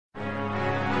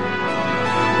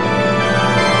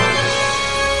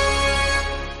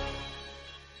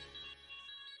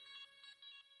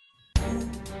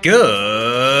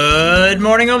Good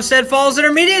morning, Olmsted Falls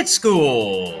Intermediate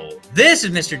School. This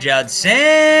is Mr.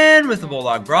 Judson with the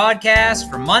Bulldog Broadcast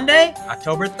for Monday,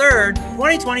 October 3rd,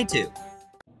 2022.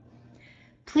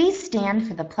 Please stand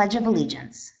for the Pledge of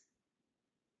Allegiance.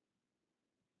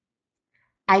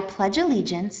 I pledge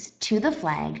allegiance to the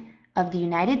flag of the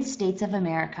United States of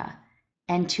America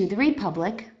and to the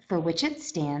republic for which it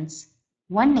stands,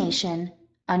 one nation,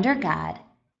 under God,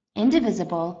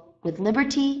 indivisible, with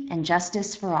liberty and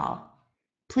justice for all.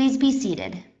 Please be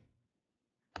seated.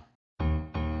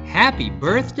 Happy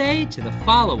birthday to the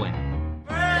following.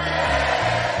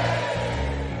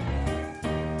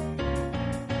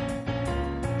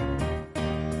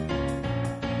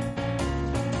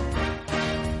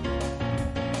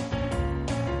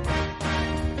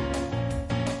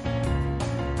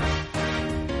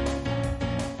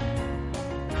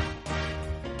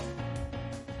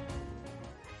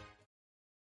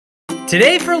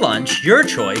 Today for lunch, your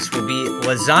choice will be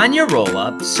lasagna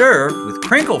roll-up served with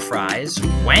crinkle fries,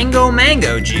 Wango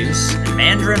mango juice, and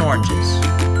mandarin oranges.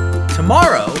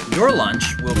 Tomorrow, your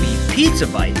lunch will be pizza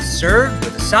bites served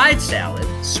with a side salad,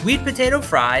 sweet potato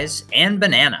fries, and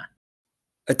banana.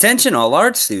 Attention all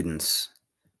art students.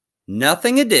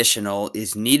 Nothing additional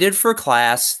is needed for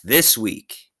class this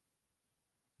week.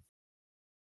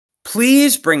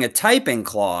 Please bring a typing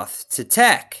cloth to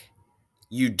tech.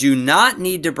 You do not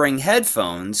need to bring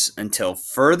headphones until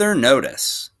further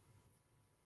notice.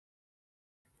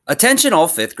 Attention all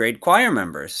 5th grade choir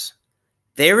members.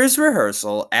 There is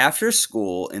rehearsal after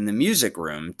school in the music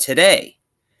room today.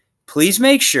 Please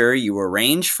make sure you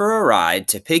arrange for a ride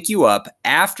to pick you up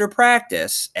after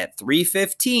practice at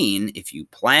 3:15 if you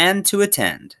plan to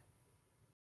attend.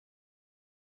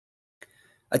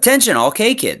 Attention all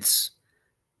K kids.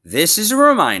 This is a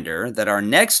reminder that our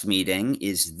next meeting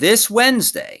is this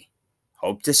Wednesday.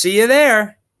 Hope to see you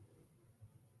there.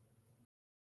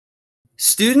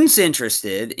 Students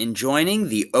interested in joining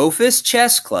the OFIS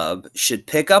Chess Club should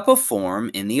pick up a form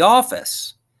in the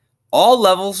office. All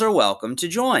levels are welcome to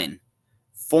join.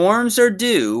 Forms are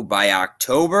due by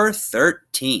October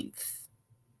 13th.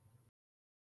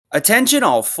 Attention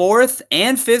all 4th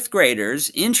and 5th graders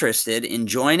interested in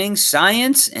joining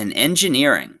science and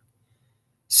engineering.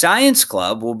 Science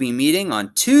Club will be meeting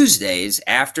on Tuesdays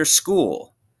after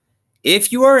school.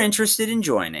 If you are interested in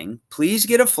joining, please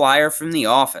get a flyer from the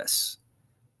office.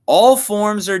 All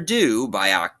forms are due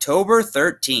by October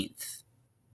 13th.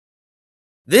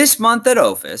 This month at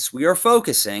OFIS, we are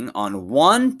focusing on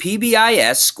one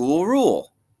PBIS school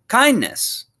rule: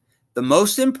 kindness. The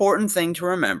most important thing to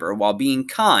remember while being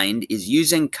kind is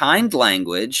using kind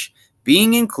language,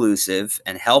 being inclusive,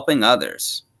 and helping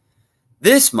others.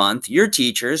 This month, your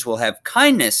teachers will have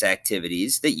kindness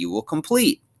activities that you will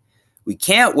complete. We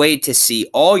can't wait to see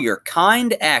all your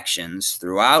kind actions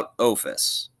throughout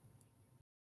OFIS.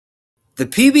 The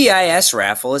PBIS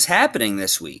raffle is happening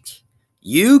this week.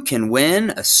 You can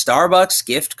win a Starbucks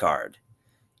gift card.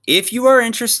 If you are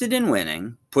interested in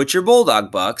winning, put your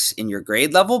Bulldog Bucks in your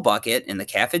grade level bucket in the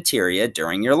cafeteria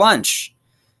during your lunch.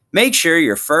 Make sure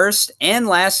your first and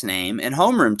last name and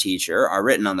homeroom teacher are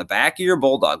written on the back of your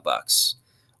Bulldog Bucks.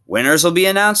 Winners will be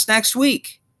announced next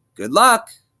week. Good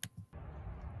luck!